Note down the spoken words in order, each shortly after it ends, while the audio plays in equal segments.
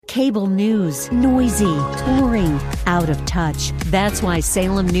Cable news, noisy, boring, out of touch. That's why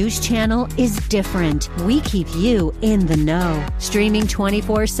Salem News Channel is different. We keep you in the know. Streaming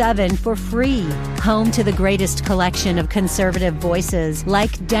 24/7 for free. Home to the greatest collection of conservative voices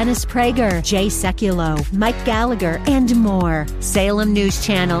like Dennis Prager, Jay Sekulow, Mike Gallagher, and more. Salem News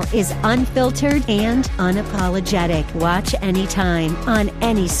Channel is unfiltered and unapologetic. Watch anytime, on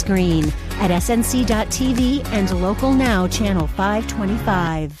any screen, at snc.tv and Local Now Channel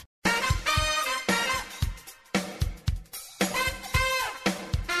 525.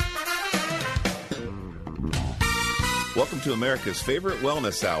 Welcome to America's favorite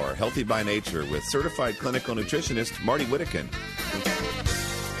wellness hour, Healthy by Nature, with certified clinical nutritionist Marty Whittakin.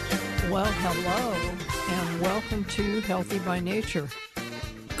 Well, hello, and welcome to Healthy by Nature.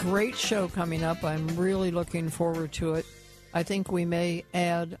 Great show coming up. I'm really looking forward to it. I think we may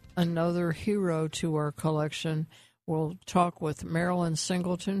add another hero to our collection. We'll talk with Marilyn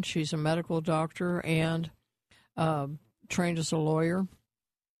Singleton. She's a medical doctor and trained as a lawyer.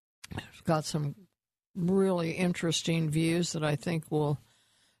 She's got some really interesting views that I think will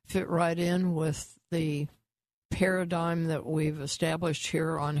fit right in with the paradigm that we've established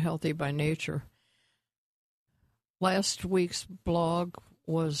here on Healthy by Nature. Last week's blog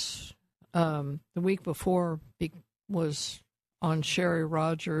was, the week before was on Sherry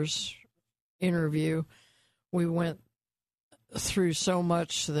Rogers' interview. We went through so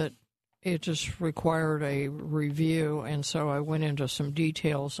much that it just required a review, and so I went into some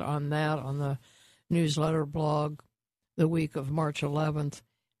details on that on the newsletter blog the week of March 11th.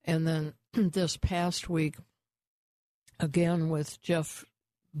 And then this past week, again with Jeff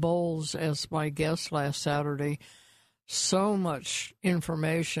Bowles as my guest last Saturday, so much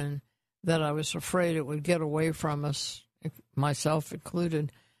information that I was afraid it would get away from us, myself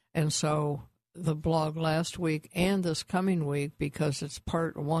included. And so the blog last week and this coming week, because it's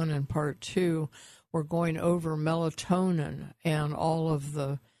part 1 and part 2, we're going over melatonin and all of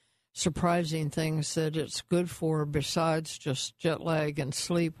the surprising things that it's good for besides just jet lag and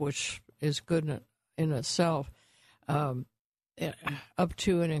sleep, which is good in itself, up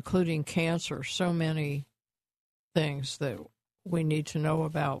to and including cancer. So many things that we need to know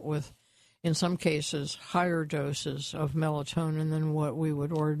about with, in some cases, higher doses of melatonin than what we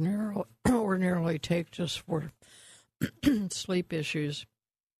would ordinarily take just for sleep issues.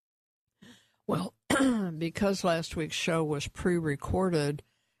 Well, because last week's show was pre-recorded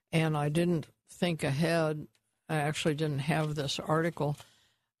and I didn't think ahead, I actually didn't have this article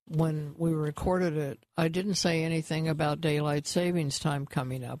when we recorded it. I didn't say anything about daylight savings time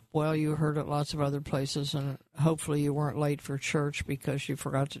coming up. Well, you heard it lots of other places, and hopefully you weren't late for church because you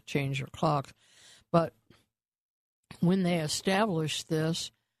forgot to change your clock. But when they established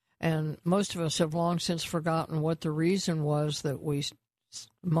this, and most of us have long since forgotten what the reason was that we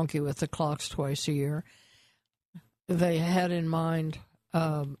monkey with the clocks twice a year, they had in mind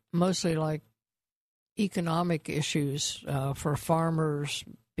mostly like economic issues for farmers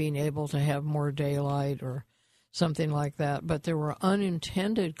being able to have more daylight or something like that. But there were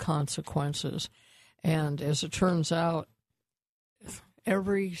unintended consequences. And as it turns out,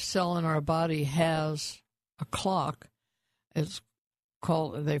 every cell in our body has a clock. It's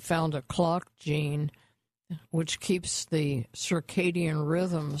called, they found a clock gene, which keeps the circadian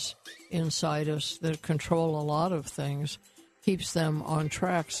rhythms inside us that control a lot of things, keeps them on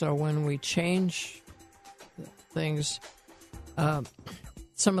track. So when we change things,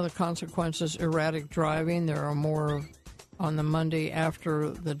 some of the consequences, erratic driving, there are more on the Monday after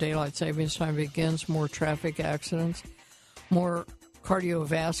the daylight savings time begins, more traffic accidents, more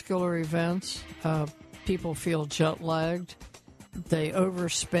cardiovascular events. People feel jet lagged. They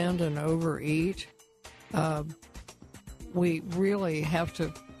overspend and overeat. We really have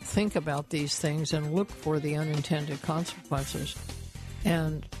to think about these things and look for the unintended consequences.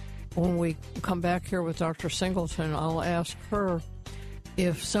 And when we come back here with Dr. Singleton, I'll ask her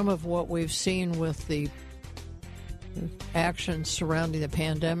if some of what we've seen with the actions surrounding the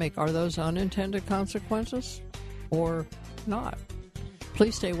pandemic, are those unintended consequences or not?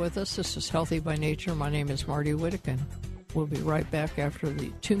 Please stay with us. This is Healthy by Nature. My name is Marty Whittakin. We'll be right back after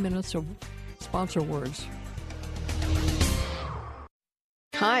the 2 minutes of sponsor words.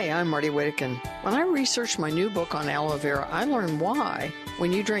 Hi, I'm Marty Whittakin. When I researched my new book on aloe vera, I learned why.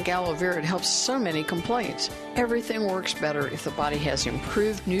 When you drink aloe vera, it helps so many complaints. Everything works better if the body has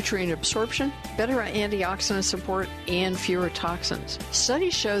improved nutrient absorption, better antioxidant support, and fewer toxins.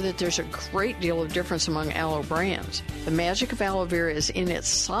 Studies show that there's a great deal of difference among aloe brands. The magic of aloe vera is in its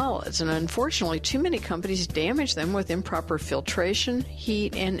solids, and unfortunately, too many companies damage them with improper filtration,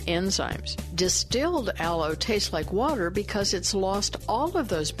 heat, and enzymes. Distilled aloe tastes like water because it's lost all of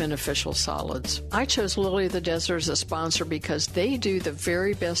those beneficial solids. I chose Lily of the Desert as a sponsor because they do the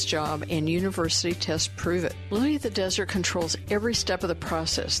very best job, and university tests prove it. Lily of the Desert controls every step of the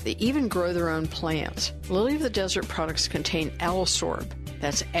process. They even grow their own plants. Lily of the Desert products contain Allosorb.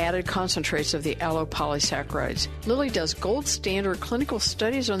 That's added concentrates of the allopolysaccharides. Lilly does gold standard clinical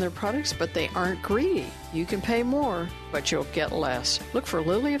studies on their products, but they aren't greedy. You can pay more, but you'll get less. Look for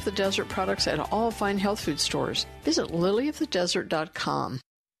Lily of the Desert products at all fine health food stores. Visit lilyofthedesert.com.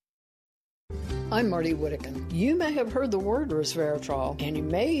 I'm Marty Whittakin. You may have heard the word resveratrol, and you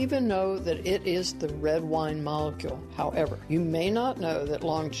may even know that it is the red wine molecule. However, you may not know that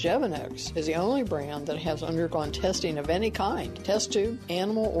Longevinex is the only brand that has undergone testing of any kind, test tube,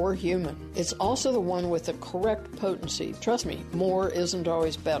 animal, or human. It's also the one with the correct potency. Trust me, more isn't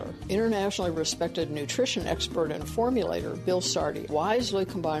always better. Internationally respected nutrition expert and formulator Bill Sardi wisely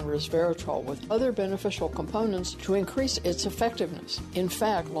combined resveratrol with other beneficial components to increase its effectiveness. In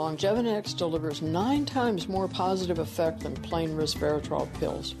fact, Longevinex delivers 9 times more positive effect than plain resveratrol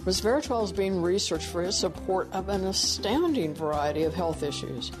pills. Resveratrol is being researched for its support of an astounding variety of health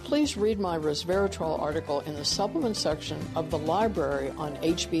issues. Please read my resveratrol article in the supplement section of the library on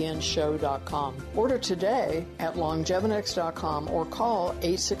hbnshow.com. Order today at longevinex.com or call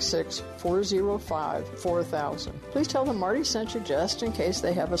 866-405-4000. Please tell them Marty sent you just in case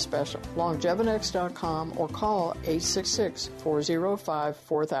they have a special. longevinex.com or call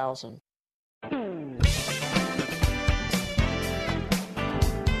 866-405-4000.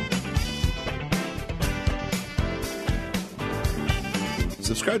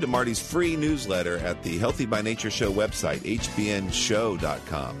 Subscribe to Marty's free newsletter at the Healthy by Nature Show website,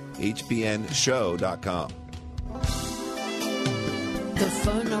 hbnshow.com. hbnshow.com. The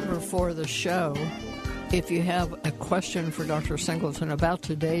phone number for the show, if you have a question for Dr. Singleton about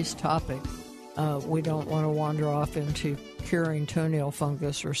today's topic, we don't want to wander off into curing toenail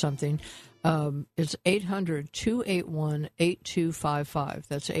fungus or something. It's 800-281-8255.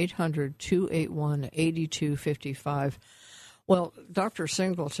 That's 800-281-8255. Well, Dr.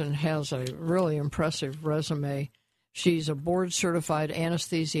 Singleton has a really impressive resume. She's a board-certified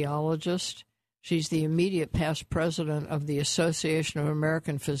anesthesiologist. She's the immediate past president of the Association of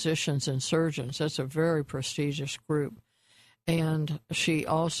American Physicians and Surgeons. That's a very prestigious group. And she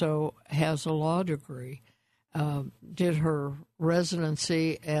also has a law degree. Did her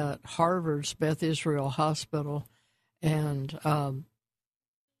residency at Harvard's Beth Israel Hospital, and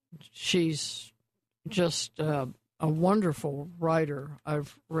she's just a wonderful writer.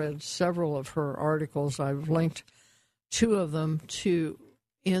 I've read several of her articles. I've linked 2 of them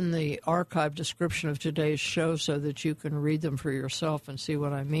in the archive description of today's show so that you can read them for yourself and see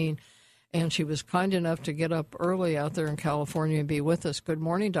what I mean. And she was kind enough to get up early out there in California and be with us. Good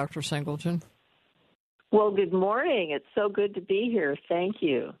morning, Dr. Singleton. Well, good morning. It's so good to be here. Thank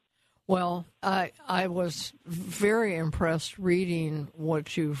you. Well, I was very impressed reading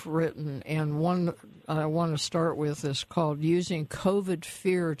what you've written, and one I want to start with is called Using COVID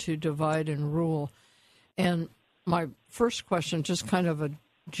Fear to Divide and Rule. And my first question, just kind of a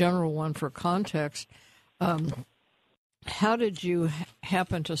general one for context, how did you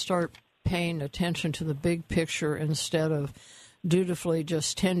happen to start paying attention to the big picture instead of dutifully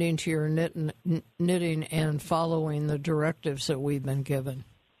just tending to your knitting and following the directives that we've been given?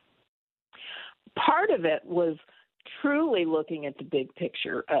 Part of it was truly looking at the big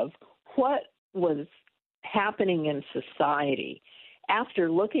picture of what was happening in society.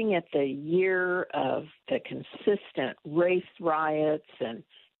 After looking at the year of the consistent race riots and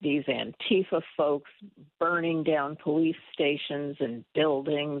these Antifa folks burning down police stations and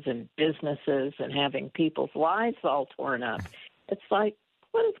buildings and businesses and having people's lives all torn up, it's like,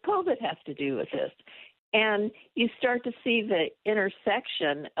 what does COVID have to do with this? And you start to see the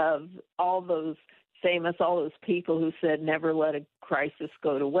intersection of all those people who said never let a crisis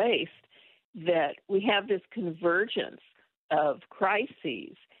go to waste, that we have this convergence of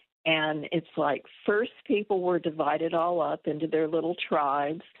crises. And it's like first people were divided all up into their little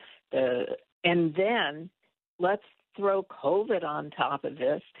tribes, and then let's throw COVID on top of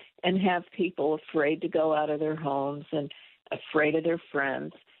this and have people afraid to go out of their homes and afraid of their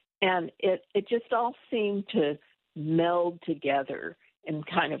friends. And it just all seemed to meld together in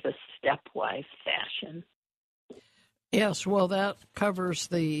kind of a stepwise fashion. Yes, well, that covers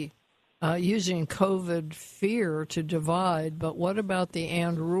the using COVID fear to divide, but what about the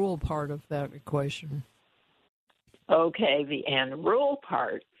and rule part of that equation? Okay, the and rule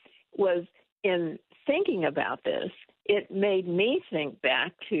part was, in thinking about this, it made me think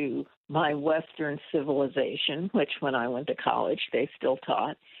back to my Western civilization, which when I went to college they still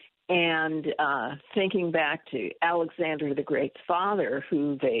taught, And thinking back to Alexander the Great's father,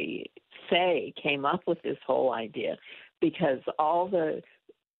 who they say came up with this whole idea because all the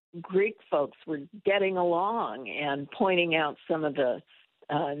Greek folks were getting along and pointing out some of the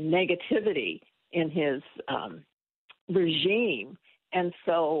negativity in his regime. And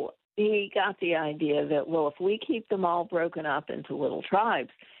so he got the idea that, well, if we keep them all broken up into little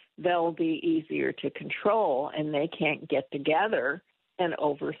tribes, they'll be easier to control and they can't get together and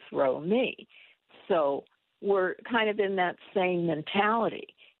overthrow me. So we're kind of in that same mentality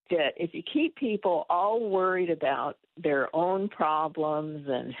that if you keep people all worried about their own problems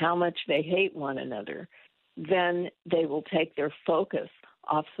and how much they hate one another, then they will take their focus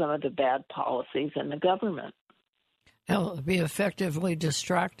off some of the bad policies in the government. They'll be effectively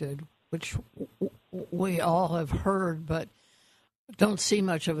distracted, which we all have heard, but don't see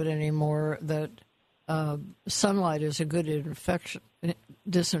much of it anymore, that sunlight is a good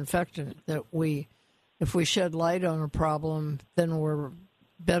disinfectant, that if we shed light on a problem, then we're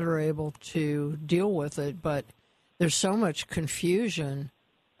better able to deal with it. But there's so much confusion.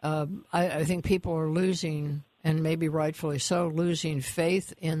 I think people are losing, and maybe rightfully so, losing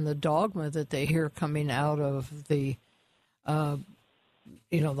faith in the dogma that they hear coming out of the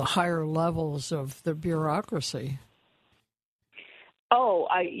the higher levels of the bureaucracy. Oh,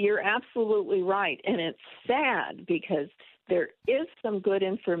 you're absolutely right. And it's sad because there is some good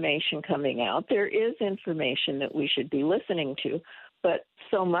information coming out. There is information that we should be listening to, but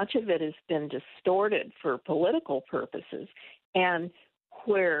so much of it has been distorted for political purposes. And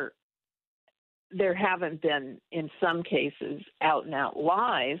where there haven't been, in some cases, out-and-out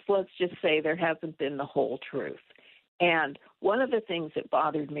lies, let's just say there hasn't been the whole truth. And one of the things that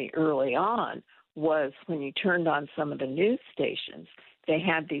bothered me early on was when you turned on some of the news stations, they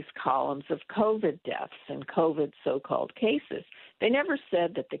had these columns of COVID deaths and COVID so-called cases. They never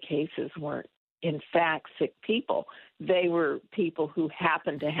said that the cases weren't, in fact, sick people. They were people who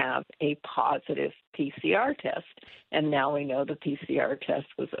happened to have a positive PCR test, and now we know the PCR test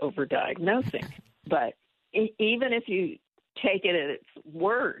was overdiagnosing. But even if you take it at its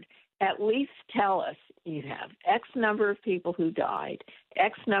word, at least tell us you have X number of people who died,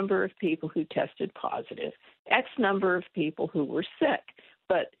 X number of people who tested positive, X number of people who were sick.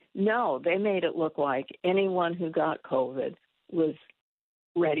 But no, they made it look like anyone who got COVID was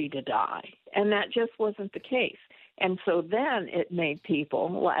ready to die. And that just wasn't the case. And so then it made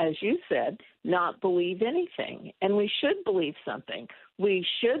people, as you said, not believe anything. And we should believe something. We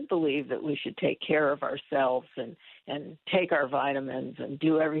should believe that we should take care of ourselves and take our vitamins and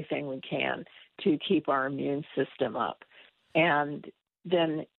do everything we can to keep our immune system up. And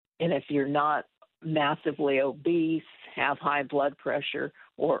if you're not massively obese, have high blood pressure,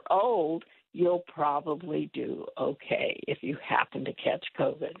 or old, you'll probably do okay if you happen to catch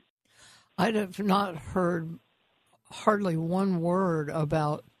COVID. I'd have not heard hardly one word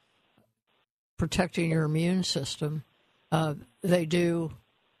about protecting your immune system. They do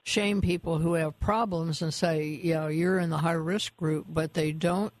shame people who have problems and say, you're in the high-risk group, but they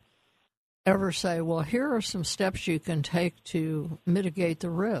don't ever say, well, here are some steps you can take to mitigate the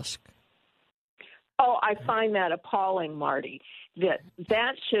risk. Oh, I find that appalling, Marty,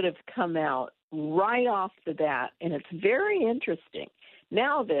 that should have come out right off the bat, and it's very interesting.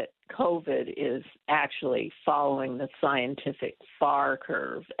 Now that COVID is actually following the scientific FAR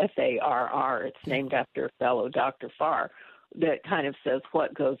curve, F-A-R-R, it's named after a fellow, Dr. Farr, that kind of says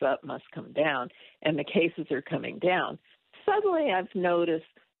what goes up must come down, and the cases are coming down. Suddenly I've noticed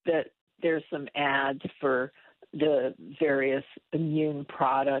that there's some ads for the various immune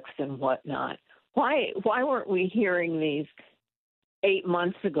products and whatnot. Why weren't we hearing these 8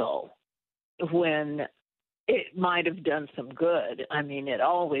 months ago when it might have done some good? I mean, it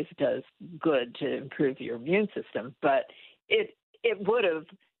always does good to improve your immune system, but it would have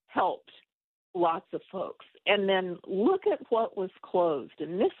helped lots of folks. And then look at what was closed,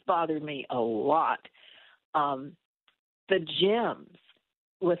 and this bothered me a lot. The gyms,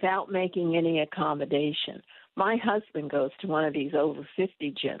 without making any accommodation. My husband goes to one of these over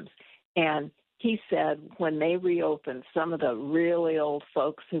 50 gyms, and he said when they reopened, some of the really old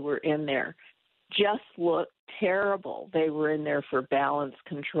folks who were in there just looked terrible. They were in there for balance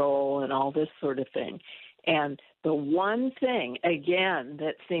control and all this sort of thing. And the one thing, again,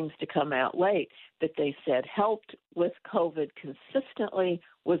 that seems to come out late that they said helped with COVID consistently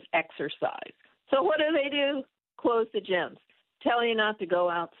was exercise. So what do? Close the gyms. Tell you not to go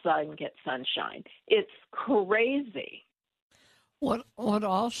outside and get sunshine. It's crazy. What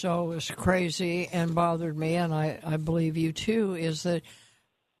also is crazy and bothered me, and I believe you too, is that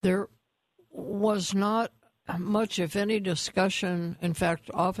there was not much, if any, discussion, in fact,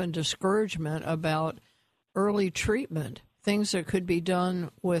 often discouragement about early treatment, things that could be done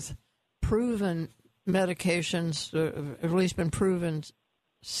with proven medications, at least been proven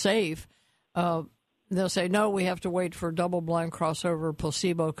safe. They'll say, no, we have to wait for double-blind crossover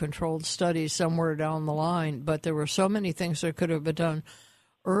placebo-controlled studies somewhere down the line. But there were so many things that could have been done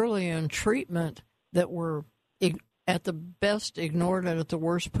early in treatment that were, at the best, ignored and at the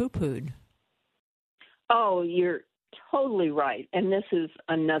worst, poo-pooed. Oh, you're totally right. And this is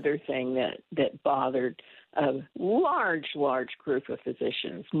another thing that bothered a large group of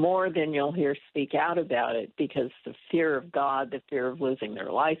physicians, more than you'll hear speak out about it, because the fear of God, the fear of losing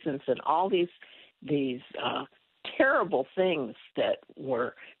their license, and all these terrible things that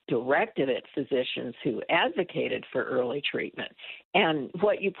were directed at physicians who advocated for early treatment. And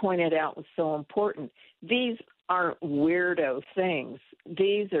what you pointed out was so important. These aren't weirdo things.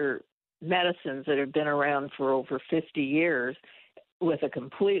 These are medicines that have been around for over 50 years with a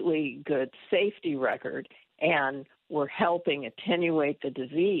completely good safety record, and were helping attenuate the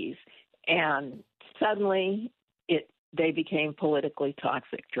disease. And suddenly they became politically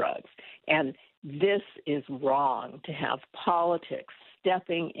toxic drugs. And this is wrong, to have politics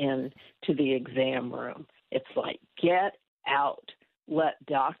stepping into the exam room. It's like, get out, let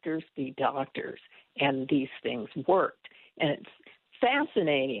doctors be doctors, and these things worked. And it's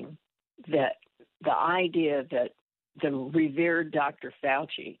fascinating that the idea that the revered Dr.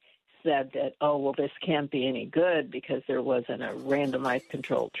 Fauci said that, oh, well, this can't be any good because there wasn't a randomized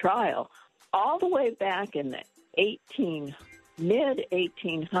controlled trial. All the way back in the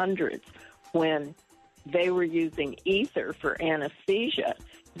mid-1800s, when they were using ether for anesthesia,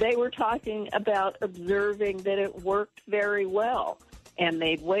 they were talking about observing that it worked very well, and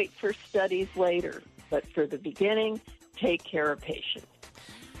they'd wait for studies later. But for the beginning, take care of patients.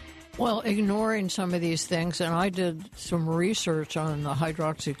 Well, ignoring some of these things, and I did some research on the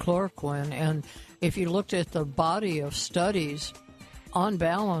hydroxychloroquine, and if you looked at the body of studies, on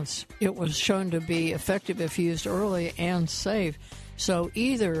balance, it was shown to be effective if used early and safe. So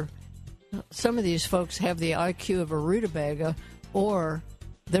either some of these folks have the IQ of a rutabaga, or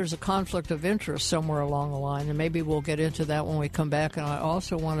there's a conflict of interest somewhere along the line, and maybe we'll get into that when we come back. And I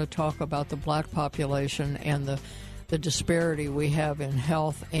also want to talk about the black population and the disparity we have in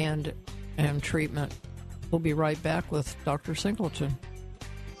health and treatment. We'll be right back with Dr. Singleton.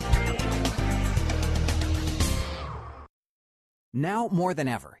 Now more than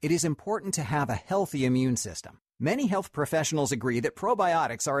ever, it is important to have a healthy immune system. Many health professionals agree that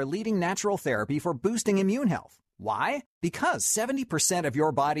probiotics are a leading natural therapy for boosting immune health. Why? Because 70% of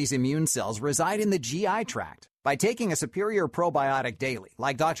your body's immune cells reside in the GI tract. By taking a superior probiotic daily,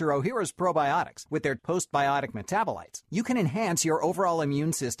 like Dr. Ohhira's probiotics, with their postbiotic metabolites, you can enhance your overall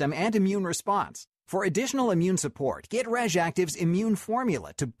immune system and immune response. For additional immune support, get RegActive's Immune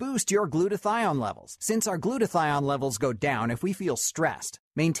Formula to boost your glutathione levels, since our glutathione levels go down if we feel stressed.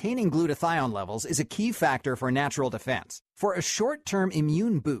 Maintaining glutathione levels is a key factor for natural defense. For a short-term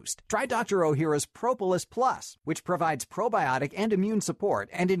immune boost, try Dr. Ohhira's Propolis Plus, which provides probiotic and immune support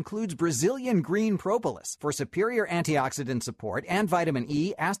and includes Brazilian green propolis for superior antioxidant support and vitamin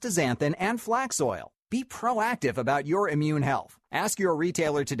E, astaxanthin, and flax oil. Be proactive about your immune health. Ask your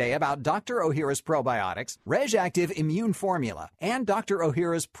retailer today about Dr. Ohhira's probiotics, RegActive Immune Formula, and Dr.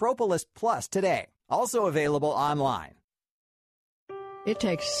 Ohhira's Propolis Plus today. Also available online. It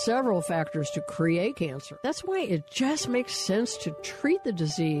takes several factors to create cancer. That's why it just makes sense to treat the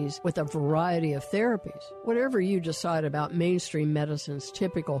disease with a variety of therapies. Whatever you decide about mainstream medicine's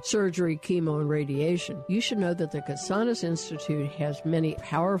typical surgery, chemo, and radiation, you should know that the Casanas Institute has many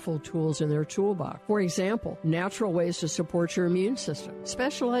powerful tools in their toolbox. For example, natural ways to support your immune system,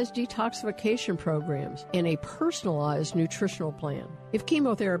 specialized detoxification programs, and a personalized nutritional plan. If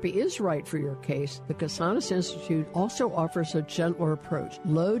chemotherapy is right for your case, the Casanas Institute also offers a gentler approach.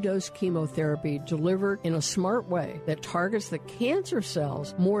 Low-dose chemotherapy delivered in a smart way that targets the cancer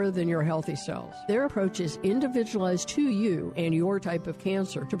cells more than your healthy cells. Their approach is individualized to you and your type of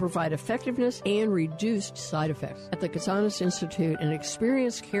cancer to provide effectiveness and reduced side effects. At the Casanas Institute, an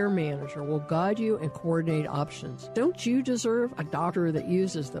experienced care manager will guide you and coordinate options. Don't you deserve a doctor that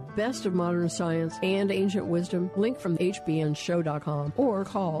uses the best of modern science and ancient wisdom? Link from hbnshow.com or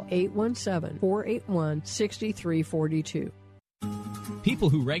call 817-481-6342. People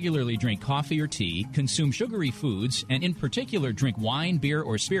who regularly drink coffee or tea, consume sugary foods, and in particular drink wine, beer,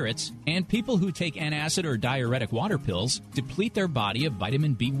 or spirits, and people who take antacid or diuretic water pills deplete their body of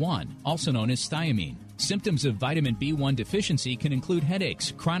vitamin B1, also known as thiamine. Symptoms of vitamin B1 deficiency can include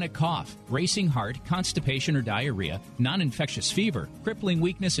headaches, chronic cough, racing heart, constipation or diarrhea, non-infectious fever, crippling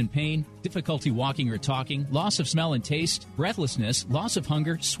weakness and pain, difficulty walking or talking, loss of smell and taste, breathlessness, loss of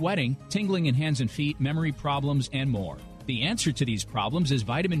hunger, sweating, tingling in hands and feet, memory problems, and more. The answer to these problems is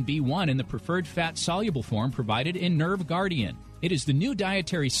vitamin B1 in the preferred fat-soluble form provided in Nerve Guardian. It is the new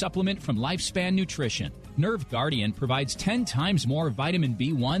dietary supplement from Lifespan Nutrition. Nerve Guardian provides 10 times more vitamin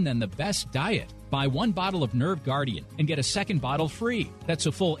B1 than the best diet. Buy one bottle of Nerve Guardian and get a second bottle free. That's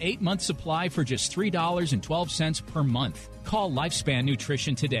a full 8-month supply for just $3.12 per month. Call Lifespan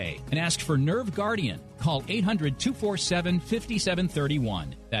Nutrition today and ask for Nerve Guardian. Call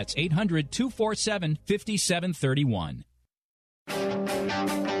 800-247-5731. That's 800-247-5731.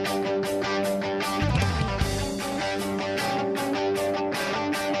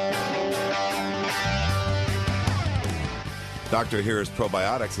 Dr. Harris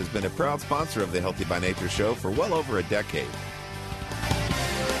Probiotics has been a proud sponsor of the Healthy by Nature show for well over a decade.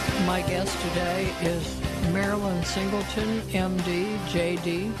 My guest today is Marilyn Singleton, MD,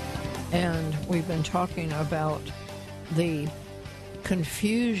 JD, and we've been talking about the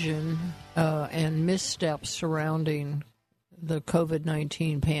confusion and missteps surrounding the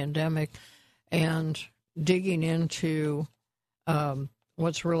COVID-19 pandemic and digging into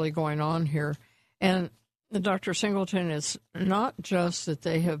what's really going on here. And Dr. Singleton, it's not just that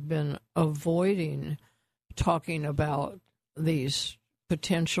they have been avoiding talking about these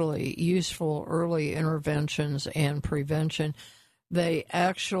potentially useful early interventions and prevention. They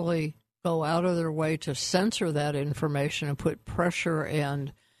actually go out of their way to censor that information and put pressure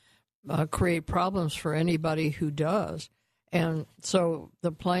and create problems for anybody who does. And so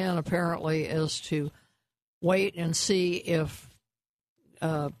the plan apparently is to wait and see if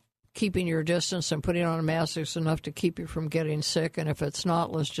keeping your distance and putting on a mask is enough to keep you from getting sick. And if it's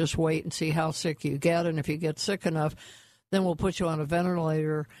not, let's just wait and see how sick you get. And if you get sick enough, then we'll put you on a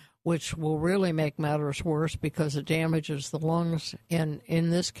ventilator, which will really make matters worse because it damages the lungs. And in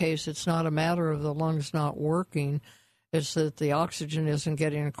this case, it's not a matter of the lungs not working. It's that the oxygen isn't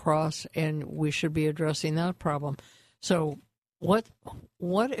getting across, and we should be addressing that problem. So what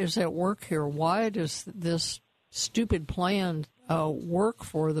is at work here? Why does this stupid plan work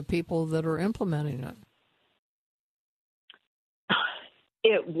for the people that are implementing it?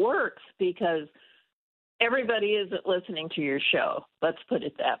 It works because everybody isn't listening to your show. Let's put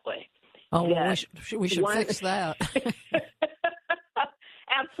it that way. Oh, well, we should fix that.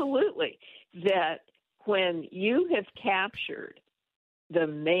 Absolutely. That when you have captured the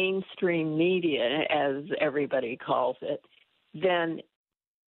mainstream media, as everybody calls it, then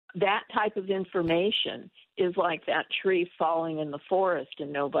that type of information is like that tree falling in the forest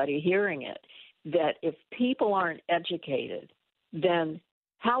and nobody hearing it. That if people aren't educated, then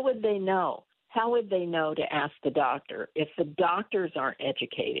how would they know? How would they know to ask the doctor? If the doctors aren't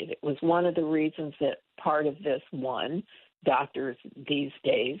educated, it was one of the reasons that part of this doctors these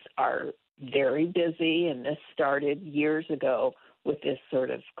days are very busy, and this started years ago with this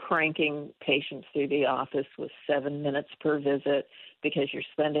sort of cranking patients through the office with 7 minutes per visit because you're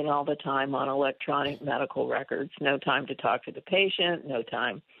spending all the time on electronic medical records, no time to talk to the patient, no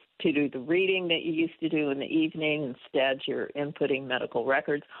time to do the reading that you used to do in the evening. Instead, you're inputting medical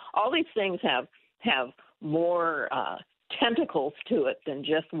records. All these things have more tentacles to it than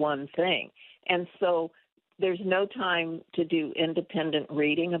just one thing. And so there's no time to do independent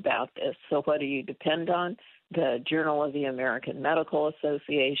reading about this. So what do you depend on? The Journal of the American Medical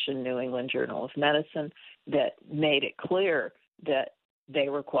Association, New England Journal of Medicine, that made it clear that they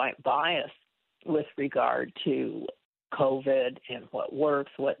were quite biased with regard to COVID and what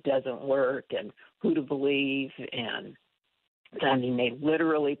works, what doesn't work, and who to believe. And I mean, they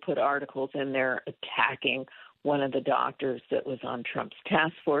literally put articles in there attacking one of the doctors that was on Trump's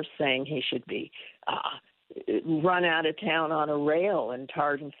task force, saying he should be run out of town on a rail and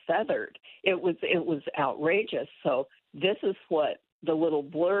tarred and feathered. It was outrageous. So this is what the little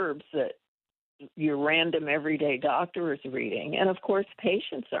blurbs that your random everyday doctor is reading. And, of course,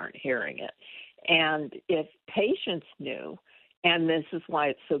 patients aren't hearing it. And if patients knew, and this is why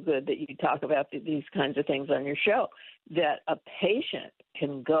it's so good that you talk about these kinds of things on your show, that a patient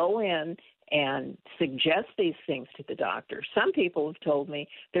can go in and suggest these things to the doctor. Some people have told me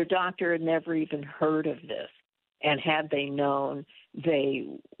their doctor had never even heard of this, and had they known, they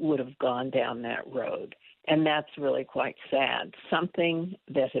would have gone down that road. And that's really quite sad. Something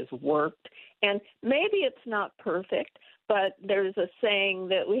that has worked, and maybe it's not perfect, but there's a saying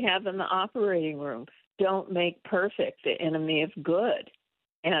that we have in the operating room: don't make perfect the enemy of good.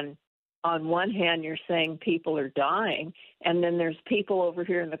 And on one hand, you're saying people are dying, and then there's people over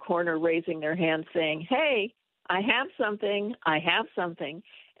here in the corner raising their hand saying, hey, I have something,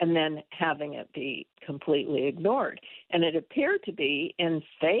 and then having it be completely ignored. And it appeared to be in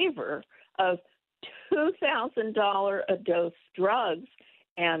favor of $2,000 a dose drugs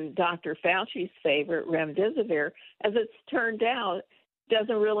and Dr. Fauci's favorite, remdesivir, as it's turned out,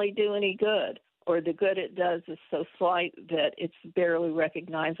 doesn't really do any good. Or the good it does is so slight that it's barely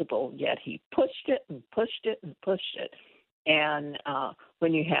recognizable, yet he pushed it and pushed it and pushed it. And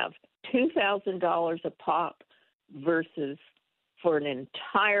when you have $2,000 a pop versus for an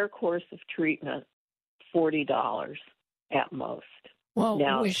entire course of treatment, $40 at most. Well,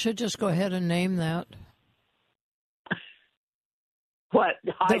 now, we should just go ahead and name that. What?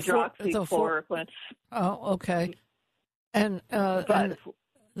 Hydroxychloroquine. Oh, okay. And there's,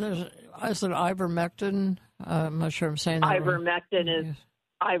 is it ivermectin? I'm not sure I'm saying that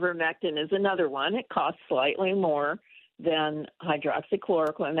Ivermectin is another one. It costs slightly more than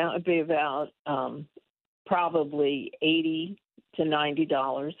hydroxychloroquine. That would be about probably $80 to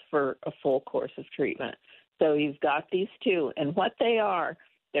 $90 for a full course of treatment. So you've got these two, and what they are,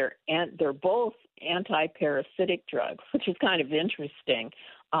 they're both anti-parasitic drugs, which is kind of interesting.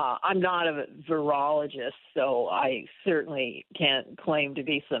 I'm not a virologist, so I certainly can't claim to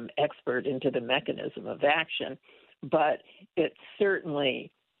be some expert into the mechanism of action, but it's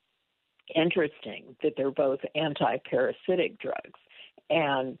certainly interesting that they're both anti-parasitic drugs.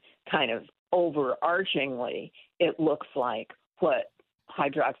 And kind of overarchingly, it looks like what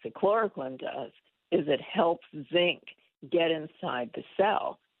hydroxychloroquine does is it helps zinc get inside the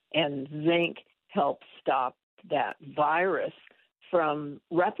cell, and zinc helps stop that virus from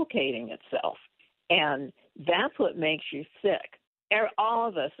replicating itself. And that's what makes you sick. All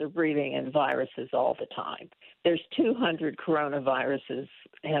of us are breathing in viruses all the time. There's 200 coronaviruses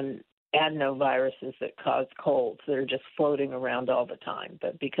and adenoviruses that cause colds. They're just floating around all the time.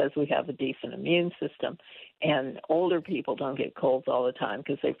 But because we have a decent immune system, and older people don't get colds all the time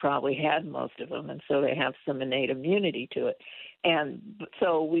because they probably had most of them, and so they have some innate immunity to it. And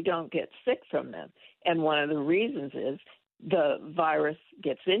so we don't get sick from them. And one of the reasons is the virus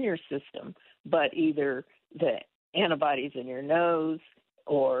gets in your system, but either the antibodies in your nose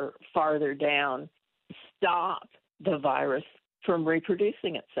or farther down stop the virus from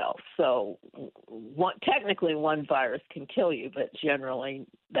reproducing itself. So technically one virus can kill you, but generally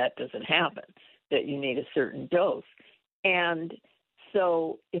that doesn't happen, that you need a certain dose. And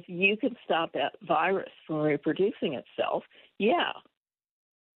so if you can stop that virus from reproducing itself, yeah,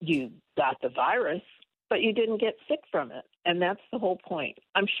 you got the virus, but you didn't get sick from it. And that's the whole point.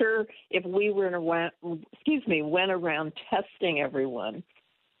 I'm sure if we went around testing everyone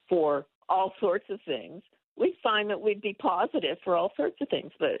for all sorts of things, we'd find that we'd be positive for all sorts of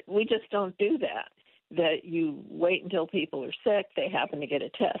things, but we just don't do that. That you wait until people are sick, they happen to get a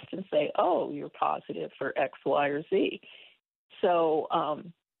test and say, oh, you're positive for X, Y, or Z. So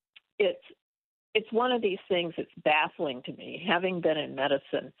it's one of these things that's baffling to me, having been in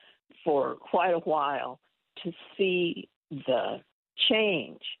medicine for quite a while, to see the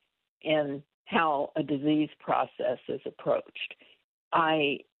change in how a disease process is approached.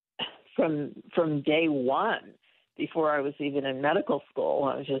 From day one, before I was even in medical school,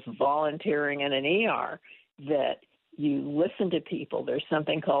 I was just volunteering in an ER, that you listen to people. There's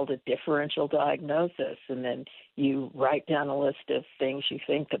something called a differential diagnosis, and then you write down a list of things you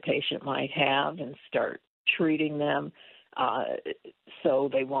think the patient might have and start treating them so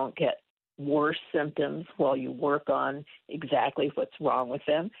they won't get worse symptoms while you work on exactly what's wrong with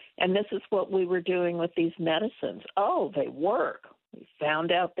them. And this is what we were doing with these medicines. Oh, they work. We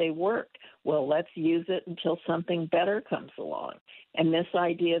found out they worked. Well, let's use it until something better comes along. And this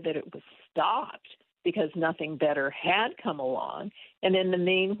idea that it was stopped because nothing better had come along, and in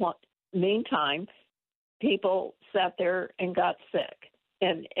the meantime, people sat there and got sick.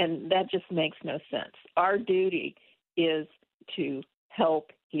 And that just makes no sense. Our duty is to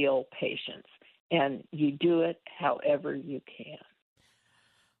help heal patients, and you do it however you can.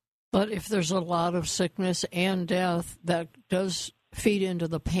 But if there's a lot of sickness and death, that does feed into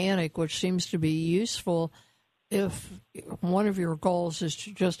the panic, which seems to be useful if one of your goals is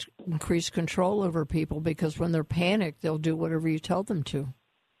to just increase control over people, because when they're panicked, they'll do whatever you tell them to.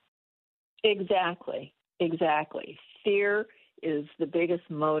 Exactly. Fear is the biggest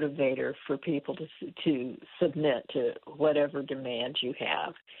motivator for people to submit to whatever demands you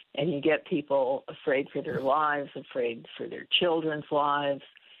have. And you get people afraid for their lives, afraid for their children's lives,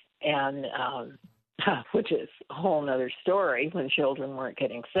 and which is a whole other story. When children weren't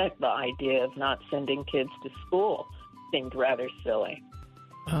getting sick, the idea of not sending kids to school seemed rather silly.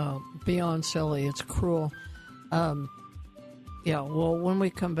 beyond silly. It's cruel. Yeah, well, when we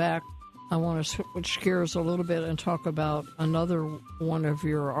come back, I want to switch gears a little bit and talk about another one of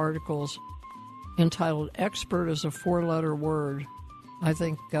your articles entitled "Expert is a 4-letter word." I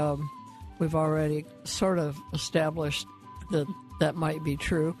think we've already sort of established that might be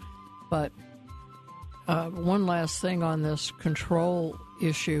true. But one last thing on this control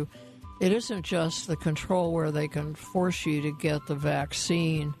issue. It isn't just the control where they can force you to get the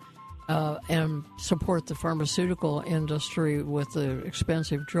vaccine and support the pharmaceutical industry with the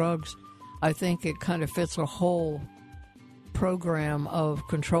expensive drugs. I think it kind of fits a whole program of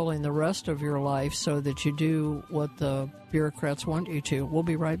controlling the rest of your life so that you do what the bureaucrats want you to. We'll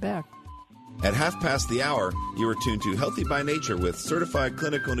be right back. At hour, you are tuned to Healthy by Nature with certified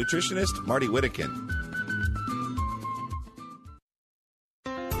clinical nutritionist Marty Whittakin.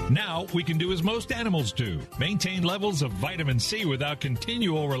 Now we can do as most animals do, maintain levels of vitamin C without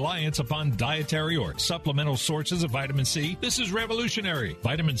continual reliance upon dietary or supplemental sources of vitamin C. This is revolutionary.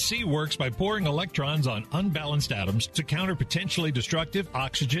 Vitamin C works by pouring electrons on unbalanced atoms to counter potentially destructive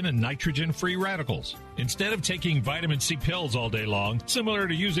oxygen and nitrogen free radicals. Instead of taking vitamin C pills all day long, similar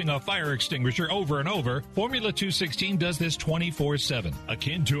to using a fire extinguisher over and over, Formula 216 does this 24/7,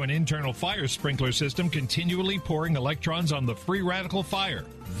 akin to an internal fire sprinkler system continually pouring electrons on the free radical fire.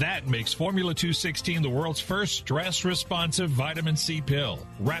 That makes Formula 216 the world's first stress-responsive vitamin C pill,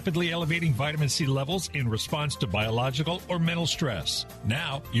 rapidly elevating vitamin C levels in response to biological or mental stress.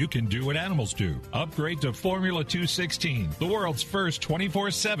 Now, you can do what animals do. Upgrade to Formula 216, the world's first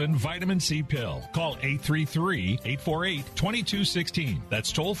 24/7 vitamin C pill. Call 833-848-2216.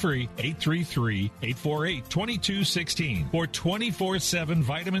 That's toll-free, 833-848-2216 for 24/7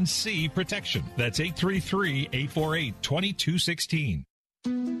 vitamin C protection. That's 833-848-2216.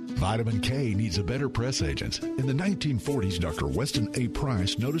 Vitamin K needs a better press agent. In the 1940s, Dr. Weston A.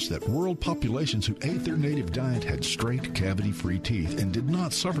 Price noticed that world populations who ate their native diet had straight, cavity-free teeth and did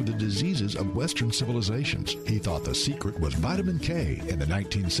not suffer the diseases of Western civilizations. He thought the secret was vitamin K. In the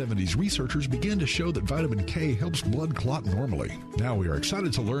 1970s, researchers began to show that vitamin K helps blood clot normally. Now we are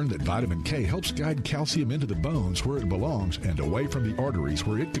excited to learn that vitamin K helps guide calcium into the bones where it belongs and away from the arteries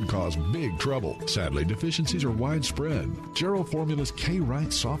where it can cause big trouble. Sadly, deficiencies are widespread. Gero Formula's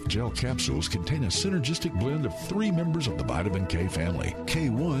K-Rite Soft Gel capsules contain a synergistic blend of 3 members of the vitamin K family.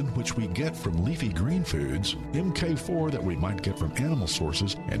 K1, which we get from leafy green foods, MK4 that we might get from animal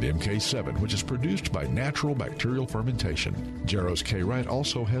sources, and MK7, which is produced by natural bacterial fermentation. Gero's K-Rite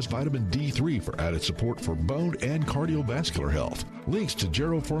also has vitamin D3 for added support for bone and cardiovascular health. Links to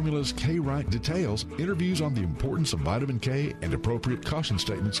Gero Formula's K-Rite details, interviews on the importance of vitamin K, and appropriate caution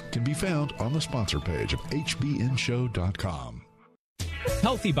statements can be found on the sponsor page of hbnshow.com.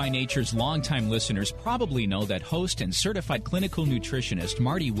 Healthy by Nature's longtime listeners probably know that host and certified clinical nutritionist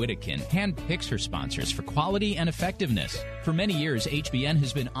Marty Whittakin handpicks her sponsors for quality and effectiveness. For many years, HBN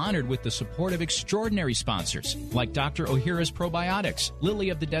has been honored with the support of extraordinary sponsors like Dr. Ohhira's Probiotics, Lily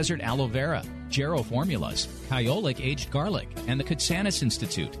of the Desert Aloe Vera, Gero Formulas, Kyolic Aged Garlic, and the Kutsanis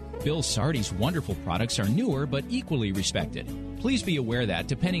Institute. Bill Sardi's wonderful products are newer but equally respected. Please be aware that,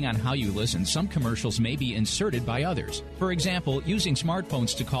 depending on how you listen, some commercials may be inserted by others. For example, using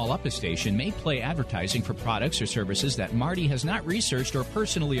smartphones to call up a station may play advertising for products or services that Marty has not researched or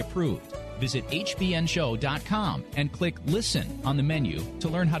personally approved. Visit hbnshow.com and click Listen on the menu to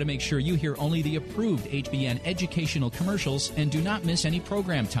learn how to make sure you hear only the approved HBN educational commercials and do not miss any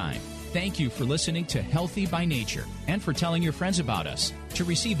program time. Thank you for listening to Healthy by Nature and for telling your friends about us. To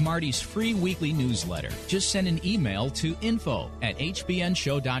receive Marty's free weekly newsletter, just send an email to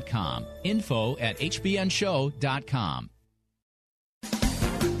info@hbnshow.com. info@hbnshow.com.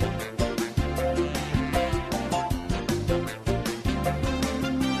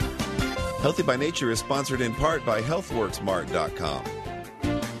 Healthy by Nature is sponsored in part by HealthWorksMart.com.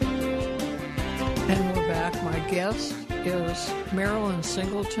 And we're back. My guest is Marilyn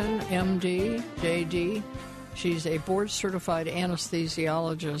Singleton, MD, JD. She's a board-certified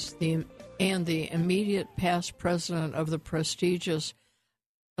anesthesiologist and the immediate past president of the prestigious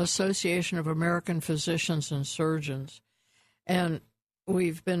Association of American Physicians and Surgeons. And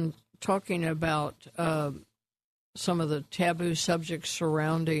we've been talking about some of the taboo subjects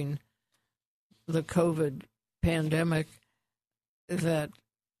surrounding the COVID pandemic, that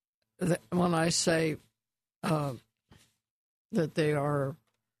when I say that they are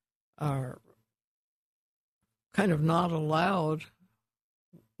kind of not allowed,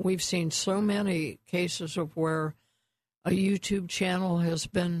 we've seen so many cases of where a YouTube channel has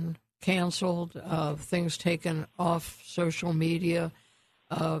been canceled, things taken off social media.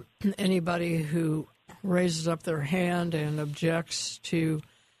 Anybody who raises up their hand and objects to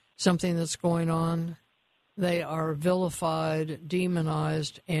something that's going on, they are vilified,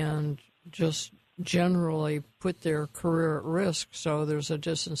 demonized, and just generally put their career at risk. So there's a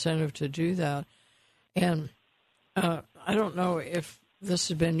disincentive to do that. And I don't know if this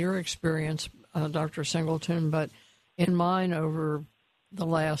has been your experience, Dr. Singleton, but in mine over the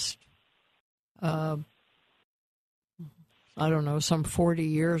last, some 40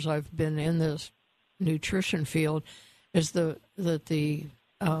 years I've been in this nutrition field, is that the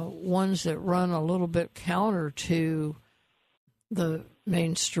ones that run a little bit counter to the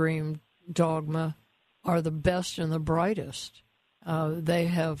mainstream dogma are the best and the brightest. They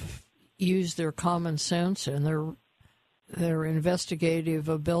have used their common sense and their investigative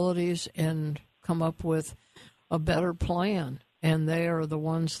abilities and come up with a better plan, and they are the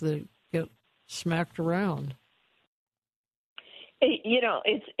ones that get smacked around. You know,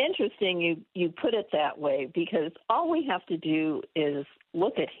 it's interesting you put it that way, because all we have to do is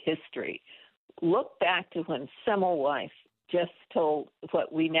look at history. Look back to when Semmelweis just told,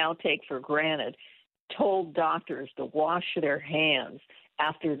 what we now take for granted, told doctors to wash their hands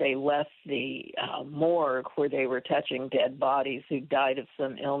after they left the morgue where they were touching dead bodies who died of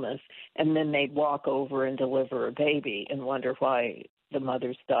some illness, and then they'd walk over and deliver a baby and wonder why the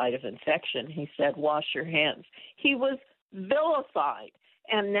mothers died of infection. He said, wash your hands. He was vilified,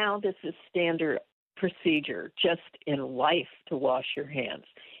 and now this is standard procedure just in life to wash your hands.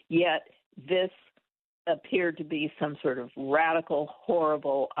 Yet this appeared to be some sort of radical,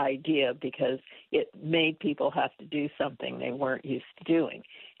 horrible idea because it made people have to do something they weren't used to doing.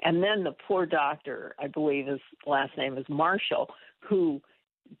 And then the poor doctor, I believe his last name is Marshall, who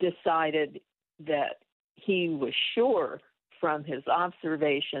decided that he was sure from his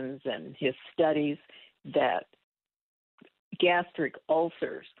observations and his studies that gastric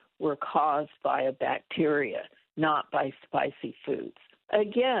ulcers were caused by a bacteria, not by spicy foods.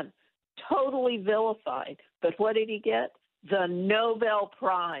 Again, totally vilified. But what did he get? The Nobel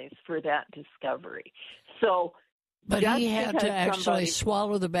Prize for that discovery. So, but he had to actually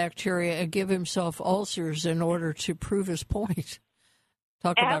swallow the bacteria and give himself ulcers in order to prove his point.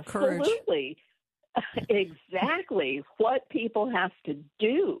 Talk about courage. Absolutely. Exactly what people have to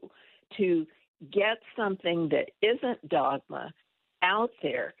do to get something that isn't dogma out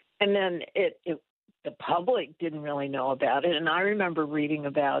there. And then the public didn't really know about it. And I remember reading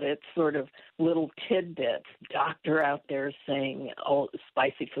about it, sort of little tidbits, doctor out there saying, oh,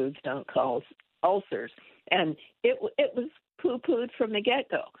 spicy foods don't cause ulcers. And it was poo-pooed from the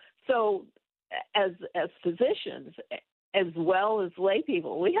get-go. So as physicians, as well as lay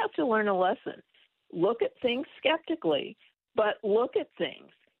people, we have to learn a lesson. Look at things skeptically, but look at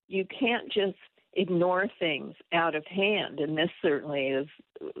things. You can't just ignore things out of hand, and this certainly is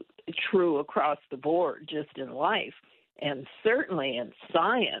true across the board, just in life, and certainly in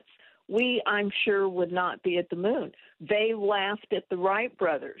science. We, I'm sure, would not be at the moon. They laughed at the Wright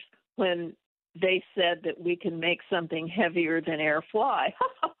brothers when they said that we can make something heavier than air fly.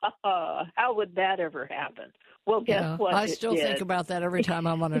 How would that ever happen? Well, guess what? I still think about that every time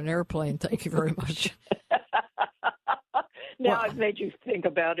I'm on an airplane. Thank you very much. Now I've made you think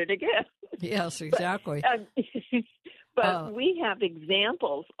about it again. Yes, exactly. But we have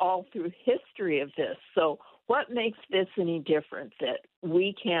examples all through history of this. So what makes this any different that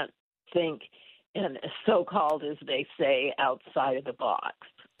we can't think in so-called, as they say, outside of the box?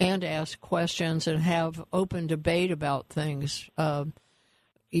 And ask questions and have open debate about things.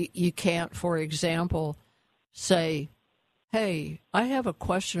 You can't, for example, say, hey, I have a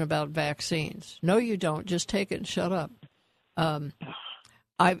question about vaccines. No, you don't. Just take it and shut up. I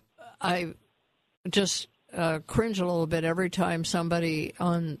just cringe a little bit every time somebody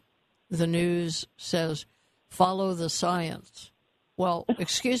on the news says, follow the science. Well,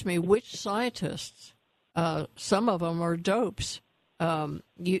 excuse me, which scientists? Some of them are dopes.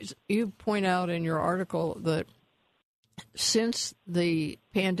 You point out in your article that since the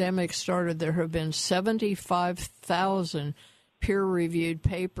pandemic started, there have been 75,000 peer-reviewed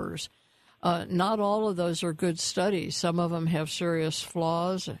papers. Not all of those are good studies. Some of them have serious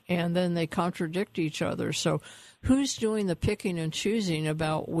flaws, and then they contradict each other. So who's doing the picking and choosing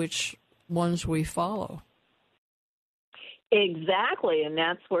about which ones we follow? Exactly, and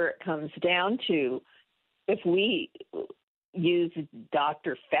that's where it comes down to. If we use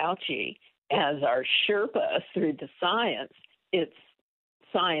Dr. Fauci as our Sherpa through the science, it's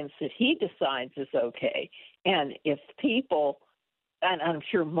science that he decides is okay. And if people, and I'm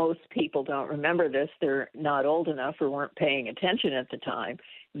sure most people don't remember this, they're not old enough or weren't paying attention at the time,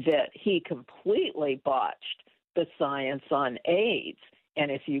 that he completely botched the science on AIDS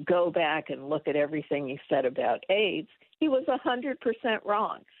And if you go back and look at everything he said about AIDS, he was 100%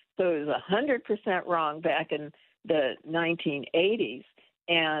 wrong. So he was 100% wrong back in the 1980s,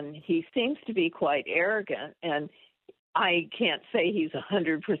 and he seems to be quite arrogant. And I can't say he's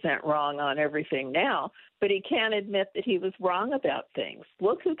 100% wrong on everything now, but he can admit that he was wrong about things.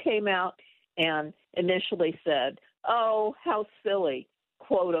 Look who came out and initially said, oh, how silly,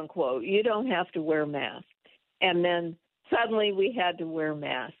 quote unquote, you don't have to wear masks. And then suddenly we had to wear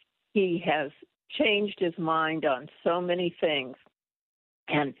masks. He has changed his mind on so many things.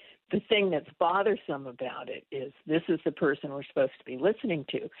 And the thing that's bothersome about it is this is the person we're supposed to be listening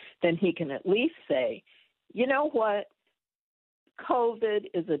to. Then he can at least say, you know what? COVID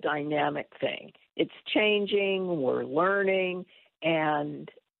is a dynamic thing. It's changing, we're learning, and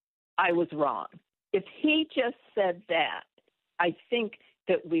I was wrong. If he just said that, I think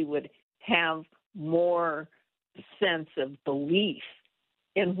that we would have more sense of belief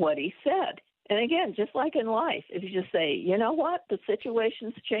in what he said. And again, just like in life, if you just say, you know what, the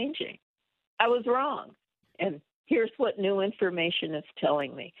situation's changing. I was wrong. And here's what new information is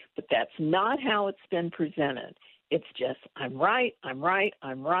telling me. But that's not how it's been presented. It's just, I'm right, I'm right,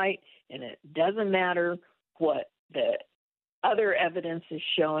 I'm right. And it doesn't matter what the other evidence is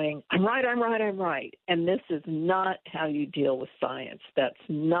showing. I'm right, I'm right, I'm right. And this is not how you deal with science. That's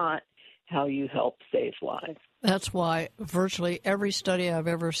not how you help save lives. That's why virtually every study I've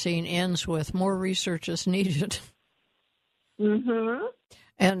ever seen ends with more research is needed. Mm-hmm.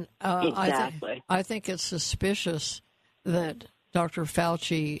 And exactly. I think it's suspicious that Dr.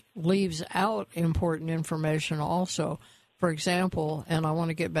 Fauci leaves out important information also. For example, and I want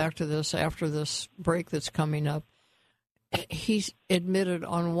to get back to this after this break that's coming up, he's admitted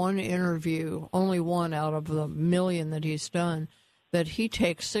on one interview, only one out of the million that he's done, that he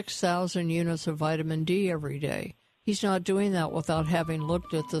takes 6,000 units of vitamin D every day. He's not doing that without having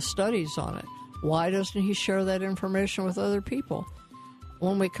looked at the studies on it. Why doesn't he share that information with other people?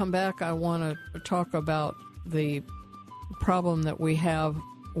 When we come back, I want to talk about the problem that we have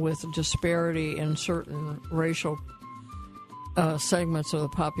with disparity in certain racial segments of the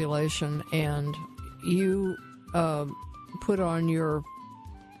population. And you put on your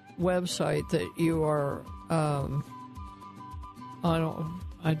website that you are...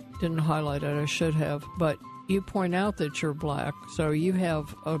 I didn't highlight it. I should have. But you point out that you're black, so you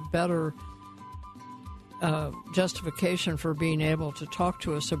have a better justification for being able to talk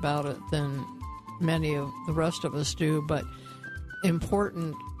to us about it than many of the rest of us do. But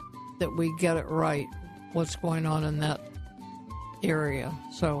important that we get it right, what's going on in that area.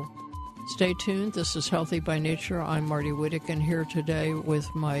 So stay tuned. This is Healthy by Nature. I'm Marty Whittekin here today with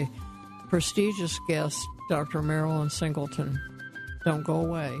my prestigious guest, Dr. Marilyn Singleton. Don't go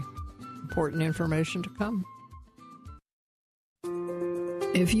away. Important information to come.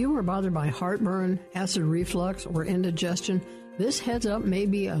 If you are bothered by heartburn, acid reflux, or indigestion, this heads up may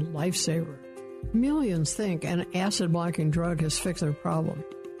be a lifesaver. Millions think an acid-blocking drug has fixed their problem.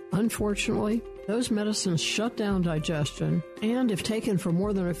 Unfortunately, those medicines shut down digestion and, if taken for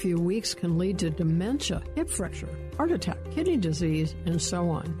more than a few weeks, can lead to dementia, hip fracture, heart attack, kidney disease, and so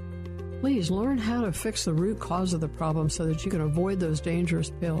on. Please learn how to fix the root cause of the problem so that you can avoid those dangerous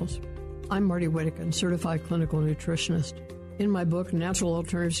pills. I'm Marty Whittekin, certified clinical nutritionist. In my book, Natural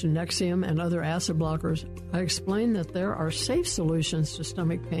Alternatives to Nexium and Other Acid Blockers, I explain that there are safe solutions to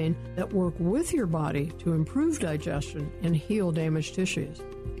stomach pain that work with your body to improve digestion and heal damaged tissues.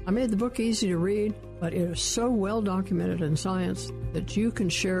 I made the book easy to read, but it is so well documented in science that you can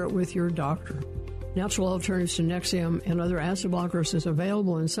share it with your doctor. Natural Alternatives to Nexium and Other Acid Blockers is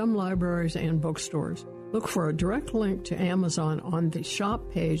available in some libraries and bookstores. Look for a direct link to Amazon on the shop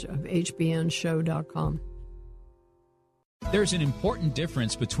page of hbnshow.com. There's an important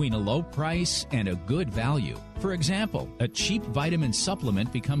difference between a low price and a good value. For example, a cheap vitamin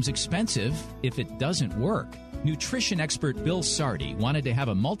supplement becomes expensive if it doesn't work. Nutrition expert Bill Sardi wanted to have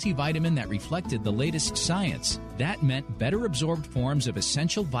a multivitamin that reflected the latest science. That meant better absorbed forms of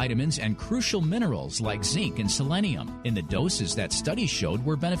essential vitamins and crucial minerals like zinc and selenium in the doses that studies showed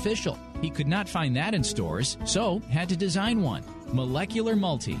were beneficial. He could not find that in stores, so had to design one. Molecular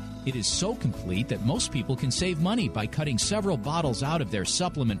Multi. It is so complete that most people can save money by cutting several bottles out of their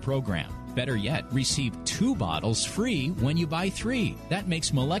supplement program. Better yet, receive 2 bottles free when you buy 3. That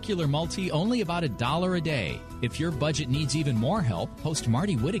makes Molecular Multi only about $1 a day. If your budget needs even more help, host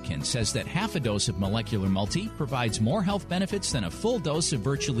Marty Whittekin says that half a dose of Molecular Multi provides more health benefits than a full dose of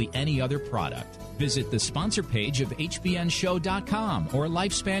virtually any other product. Visit the sponsor page of hbnshow.com or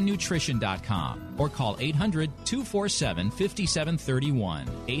lifespannutrition.com or call 800-247-5731.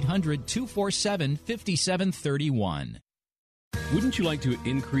 800-247-5731. Wouldn't you like to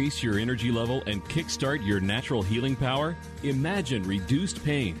increase your energy level and kickstart your natural healing power? Imagine reduced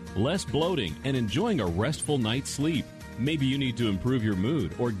pain, less bloating, and enjoying a restful night's sleep. Maybe you need to improve your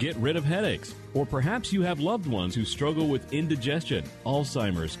mood or get rid of headaches. Or perhaps you have loved ones who struggle with indigestion,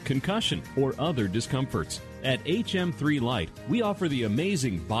 Alzheimer's, concussion, or other discomforts. At HM3 Light, we offer the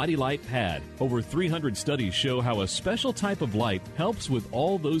amazing Body Light Pad. Over 300 studies show how a special type of light helps with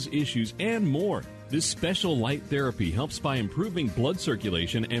all those issues and more. This special light therapy helps by improving blood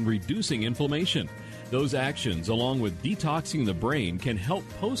circulation and reducing inflammation. Those actions, along with detoxing the brain, can help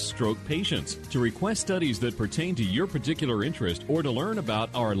post-stroke patients. To request studies that pertain to your particular interest or to learn about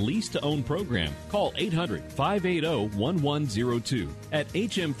our lease-to-own program, call 800-580-1102. At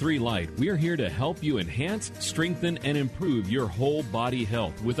HM3 Light, we are here to help you enhance, strengthen, and improve your whole body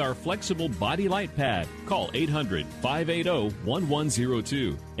health with our flexible Body Light Pad. Call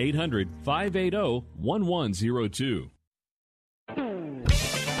 800-580-1102. 800-580-1102.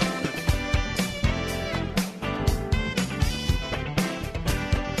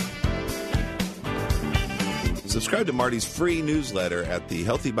 Subscribe to Marty's free newsletter at the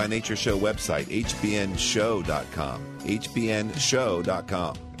Healthy by Nature Show website, hbnshow.com.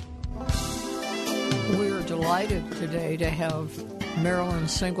 hbnshow.com. We're delighted today to have Marilyn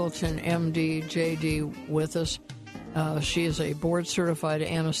Singleton, MD, JD, with us. She is a board-certified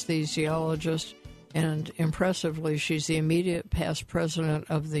anesthesiologist, and impressively, she's the immediate past president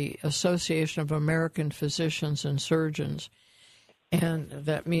of the Association of American Physicians and Surgeons, and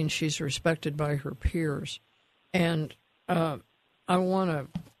that means she's respected by her peers. And I want to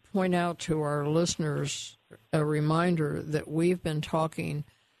point out to our listeners a reminder that we've been talking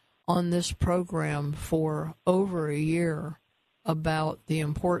on this program for over a year about the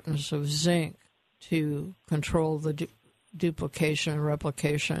importance of zinc to control the duplication and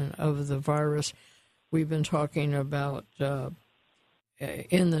replication of the virus. We've been talking about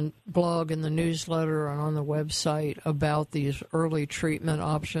in the blog, in the newsletter, and on the website about these early treatment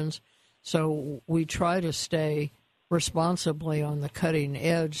options. So we try to stay responsibly on the cutting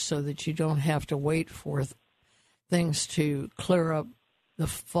edge so that you don't have to wait for things to clear up the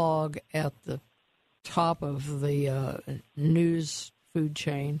fog at the top of the news food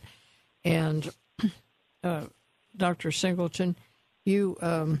chain. And Dr. Singleton, you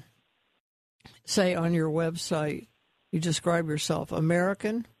say on your website, you describe yourself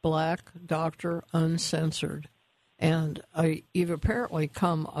American, Black, Doctor, Uncensored. And you've apparently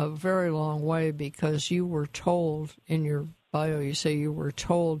come a very long way because you were told, in your bio, you say you were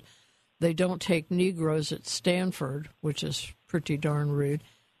told they don't take Negroes at Stanford, which is pretty darn rude,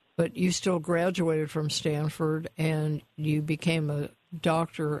 but you still graduated from Stanford and you became a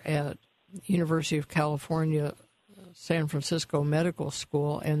doctor at University of California, San Francisco Medical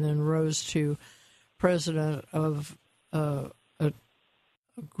School, and then rose to president of a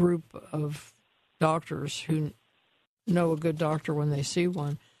group of doctors who know a good doctor when they see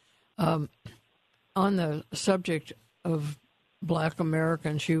one. On the subject of Black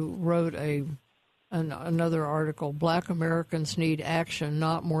Americans, you wrote another article, Black Americans Need Action,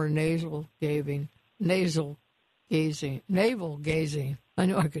 Not More Navel gazing. I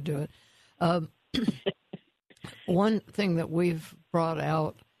knew I could do it. One thing that we've brought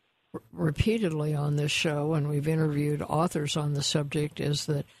out repeatedly on this show, and we've interviewed authors on the subject, is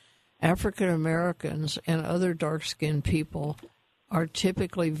that African Americans and other dark-skinned people are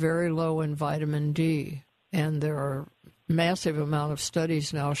typically very low in vitamin D, and there are massive amount of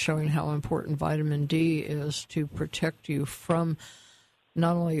studies now showing how important vitamin D is to protect you from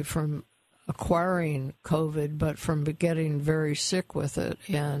not only from acquiring COVID, but from getting very sick with it,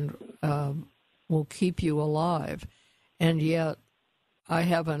 and will keep you alive. And yet, I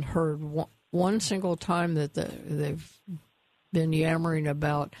haven't heard one single time that they've been yammering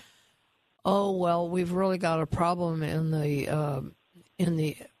about, oh, well, we've really got a problem in the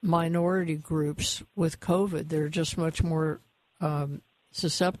minority groups with COVID. They're just much more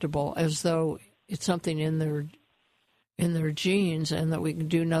susceptible, as though it's something in their genes and that we can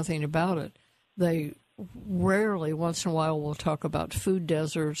do nothing about it. They rarely, once in a while, will talk about food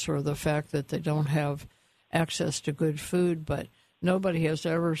deserts or the fact that they don't have access to good food, but nobody has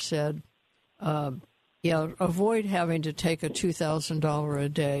ever said, avoid having to take a $2,000 a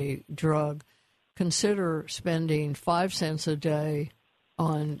day drug. Consider spending 5 cents a day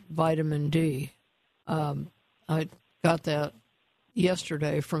on vitamin D. I got that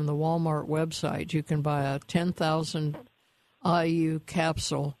yesterday from the Walmart website. You can buy a 10,000 IU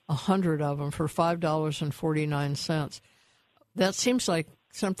capsule, 100 of them, for $5.49. That seems like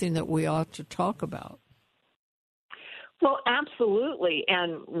something that we ought to talk about. Well, absolutely.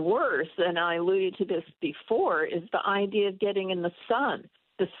 And worse, and I alluded to this before, is the idea of getting in the sun.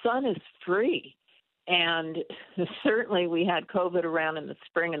 The sun is free. And certainly we had COVID around in the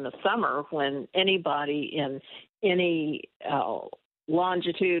spring and the summer when anybody in any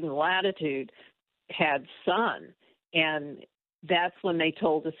longitude and latitude had sun. And that's when they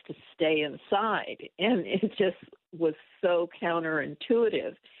told us to stay inside. And it just was so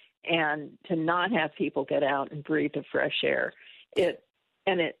counterintuitive. And to not have people get out and breathe the fresh air, it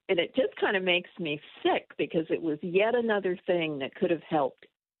just kind of makes me sick, because it was yet another thing that could have helped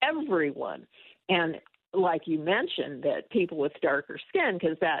everyone. And like you mentioned, that people with darker skin,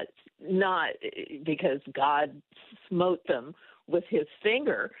 because that's not because God smote them with his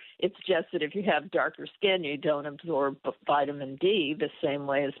finger. It's just that if you have darker skin, you don't absorb vitamin D the same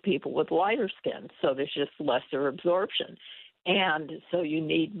way as people with lighter skin. So there's just lesser absorption. And so you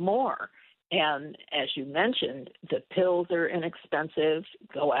need more. And as you mentioned, the pills are inexpensive.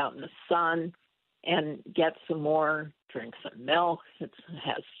 Go out in the sun and get some more, drink some milk. It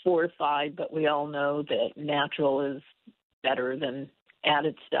has fortified, but we all know that natural is better than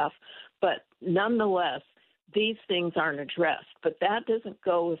added stuff. But nonetheless, these things aren't addressed. But that doesn't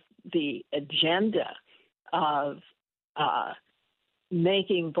go with the agenda of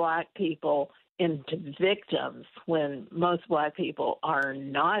making Black people into victims, when most Black people are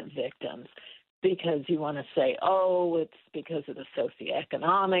not victims, because you want to say, oh, it's because of the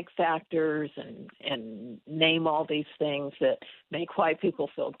socioeconomic factors, and name all these things that make white people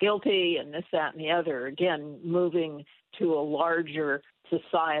feel guilty, and this, that, and the other. Again, moving to a larger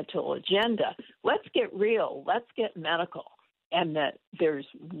societal agenda. Let's get real. Let's get medical. And that there's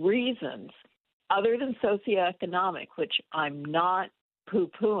reasons other than socioeconomic, which I'm not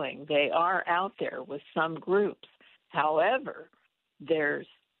poo-pooing. They are out there with some groups. However, there's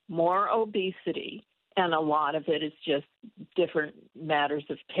more obesity, and a lot of it is just different matters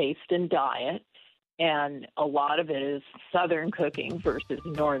of taste and diet, and a lot of it is Southern cooking versus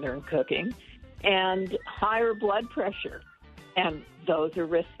Northern cooking, and higher blood pressure, and those are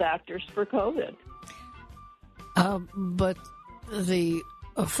risk factors for COVID. But the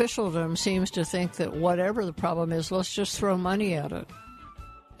officialdom seems to think that whatever the problem is, let's just throw money at it.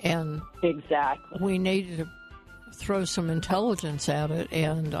 And exactly, we need to throw some intelligence at it,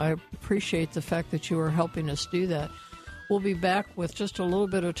 and I appreciate the fact that you are helping us do that. We'll be back with just a little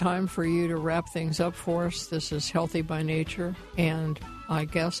bit of time for you to wrap things up for us. This is Healthy by Nature, and my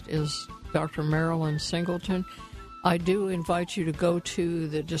guest is Dr. Marilyn Singleton. I do invite you to go to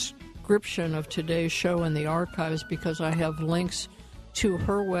the description of today's show in the archives, because I have links to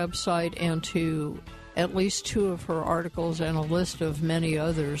her website and to at least 2 of her articles and a list of many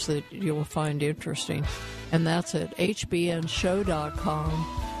others that you'll find interesting. And that's at hbnshow.com.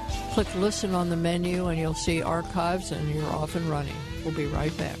 Click listen on the menu and you'll see archives, and you're off and running. We'll be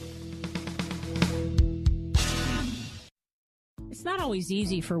right back. It's not always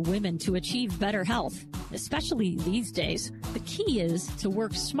easy for women to achieve better health, especially these days. The key is to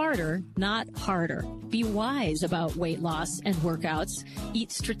work smarter, not harder. Be wise about weight loss and workouts.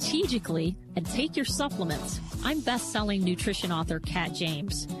 Eat strategically and take your supplements. I'm best-selling nutrition author Kat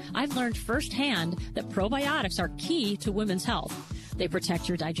James. I've learned firsthand that probiotics are key to women's health. They protect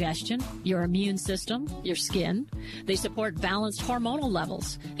your digestion, your immune system, your skin. They support balanced hormonal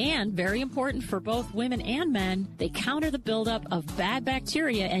levels. And, very important for both women and men, they counter the buildup of bad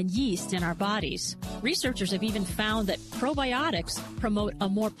bacteria and yeast in our bodies. Researchers have even found that probiotics promote a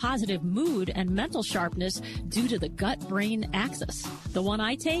more positive mood and mental sharpness due to the gut-brain axis. The one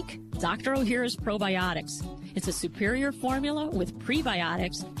I take? Dr. Ohhira's Probiotics. It's a superior formula with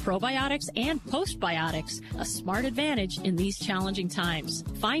prebiotics, probiotics, and postbiotics, a smart advantage in these challenging times.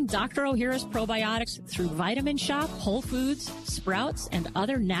 Find Dr. Ohhira's Probiotics through Vitamin Shop, Whole Foods, Sprouts, and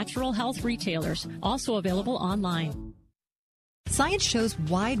other natural health retailers. Also available online. Science shows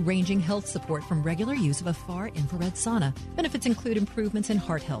wide-ranging health support from regular use of a far-infrared sauna. Benefits include improvements in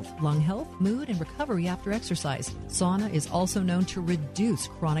heart health, lung health, mood, and recovery after exercise. Sauna is also known to reduce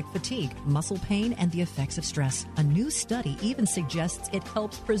chronic fatigue, muscle pain, and the effects of stress. A new study even suggests it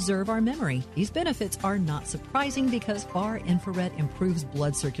helps preserve our memory. These benefits are not surprising because far-infrared improves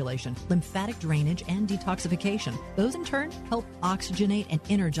blood circulation, lymphatic drainage, and detoxification. Those, in turn, help oxygenate and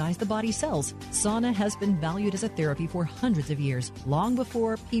energize the body's cells. Sauna has been valued as a therapy for hundreds of years. works long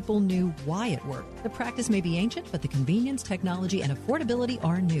before people knew why it worked. The practice may be ancient, but the convenience, technology, and affordability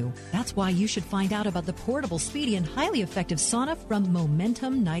are new. That's why you should find out about the portable, speedy, and highly effective sauna from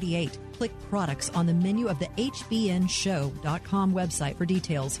Momentum 98. Click products on the menu of the hbnshow.com website for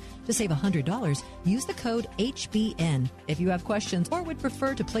details. To save $100, use the code HBN. If you have questions or would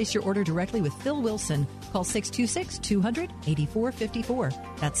prefer to place your order directly with Phil Wilson, call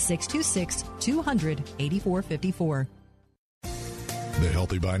 626-200-8454. That's 626-200-8454. The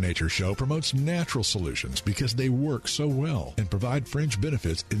Healthy by Nature Show promotes natural solutions because they work so well and provide fringe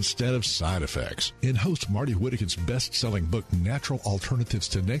benefits instead of side effects. In host Marty Whittakin's best-selling book, Natural Alternatives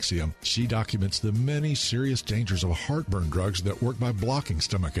to Nexium, she documents the many serious dangers of heartburn drugs that work by blocking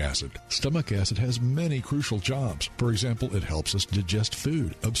stomach acid. Stomach acid has many crucial jobs. For example, it helps us digest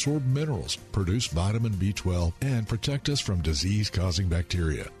food, absorb minerals, produce vitamin B12, and protect us from disease-causing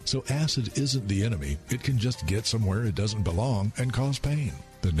bacteria. So acid isn't the enemy. It can just get somewhere it doesn't belong and cause pain.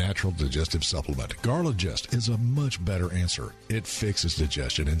 The natural digestive supplement, Garligest, is a much better answer. It fixes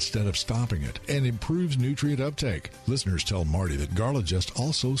digestion instead of stopping it and improves nutrient uptake. Listeners tell Marty that Garligest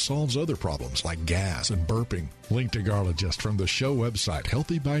also solves other problems like gas and burping. Link to Garligest from the show website,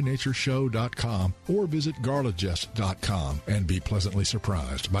 healthybynatureshow.com, or visit garligest.com and be pleasantly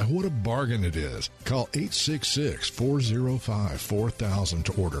surprised by what a bargain it is. Call 866-405-4000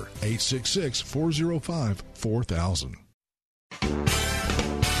 to order. 866-405-4000.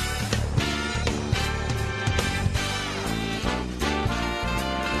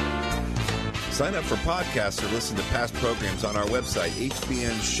 Sign up for podcasts or listen to past programs on our website,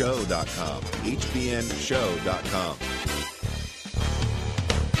 hbnshow.com. hbnshow.com.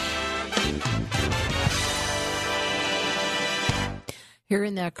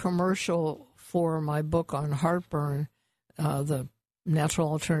 Hearing that commercial for my book on heartburn, the Natural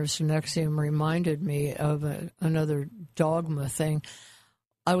Alternatives to Nexium, reminded me of another dogma thing.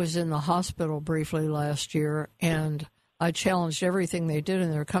 I was in the hospital briefly last year, and I challenged everything they did,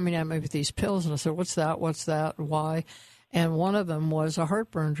 and they were coming at me with these pills, and I said, what's that, why? And one of them was a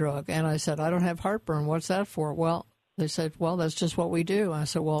heartburn drug, and I said, I don't have heartburn, what's that for? Well, they said, well, that's just what we do. I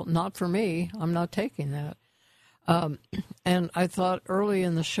said, well, not for me, I'm not taking that. And I thought early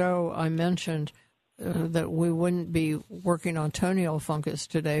in the show I mentioned that we wouldn't be working on toenail fungus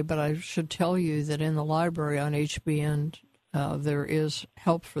today, but I should tell you that in the library on HBN, there is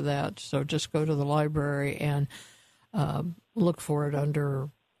help for that. So just go to the library and look for it under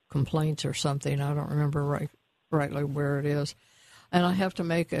complaints or something. I don't remember rightly where it is. And I have to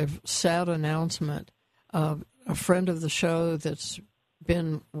make a sad announcement. A friend of the show that's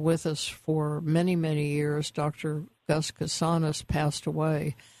been with us for many, many years, Dr. Gus Kasanis, passed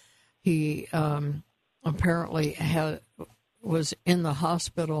away. He apparently was in the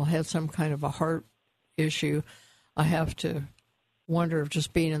hospital, had some kind of a heart issue. I have to wonder if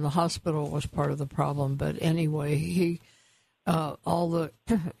just being in the hospital was part of the problem. But anyway, all the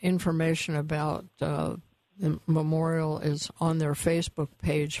information about the memorial is on their Facebook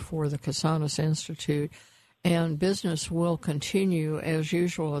page for the Kasanis Institute. And business will continue as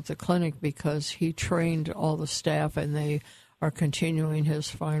usual at the clinic because he trained all the staff and they are continuing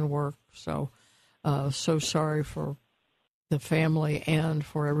his fine work. So sorry for the family and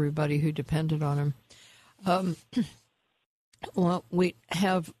for everybody who depended on him. Well, we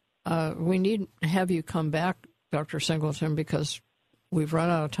need to have you come back, Dr. Singleton, because we've run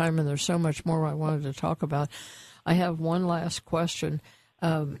out of time and there's so much more I wanted to talk about. I have one last question.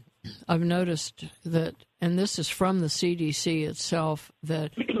 I've noticed that, and this is from the CDC itself,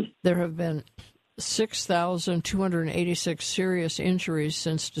 that there have been 6,286 serious injuries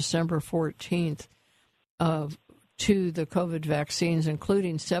since December 14th to the COVID vaccines,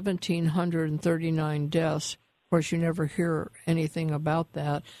 including 1,739 deaths. Of course, you never hear anything about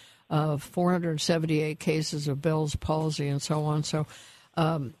that. 478 cases of Bell's palsy and so on. So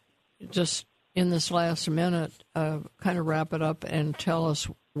just in this last minute, kind of wrap it up and tell us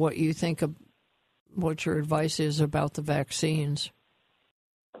what you think of, what your advice is about the vaccines.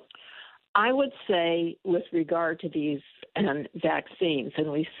 I would say with regard to these vaccines, and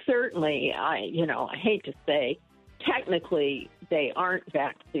we certainly, I hate to say, technically they aren't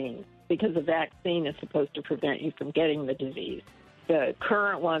vaccines because a vaccine is supposed to prevent you from getting the disease. The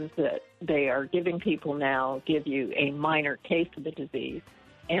current ones that they are giving people now give you a minor case of the disease,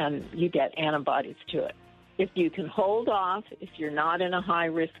 and you get antibodies to it. If you can hold off, if you're not in a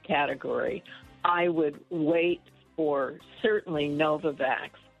high-risk category, I would wait for certainly Novavax,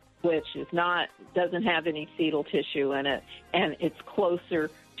 which doesn't have any fetal tissue in it, and it's closer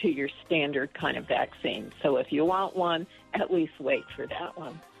to your standard kind of vaccine. So if you want one, at least wait for that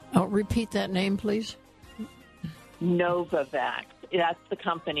one. Repeat that name, please. Novavax. That's the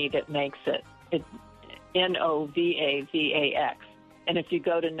company that makes it. It's Novavax. And if you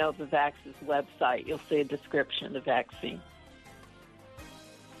go to Novavax's website, you'll see a description of the vaccine.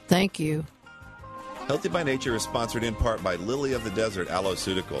 Thank you. Healthy by Nature is sponsored in part by Lily of the Desert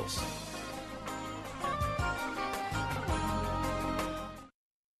Alloceuticals.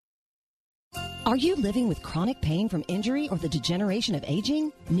 Are you living with chronic pain from injury or the degeneration of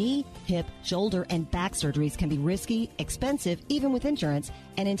aging? Knee, hip, shoulder, and back surgeries can be risky, expensive, even with insurance,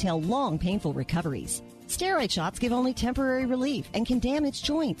 and entail long, painful recoveries. Steroid shots give only temporary relief and can damage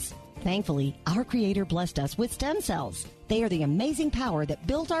joints. Thankfully, our Creator blessed us with stem cells. They are the amazing power that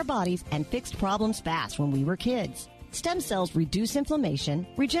built our bodies and fixed problems fast when we were kids. Stem cells reduce inflammation,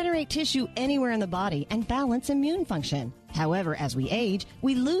 regenerate tissue anywhere in the body, and balance immune function. However, as we age,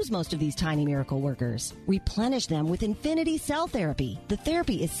 we lose most of these tiny miracle workers. Replenish them with Infinity Cell Therapy. The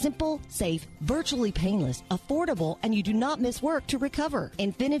therapy is simple, safe, virtually painless, affordable, and you do not miss work to recover.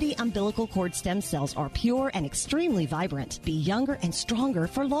 Infinity umbilical cord stem cells are pure and extremely vibrant. Be younger and stronger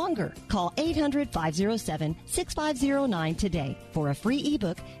for longer. Call 800-507-6509 today for a free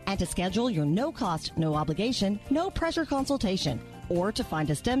ebook and to schedule your no-cost, no-obligation, no-pressure consultation or to find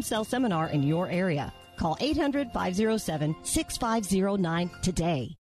a stem cell seminar in your area. Call 800-507-6509 today.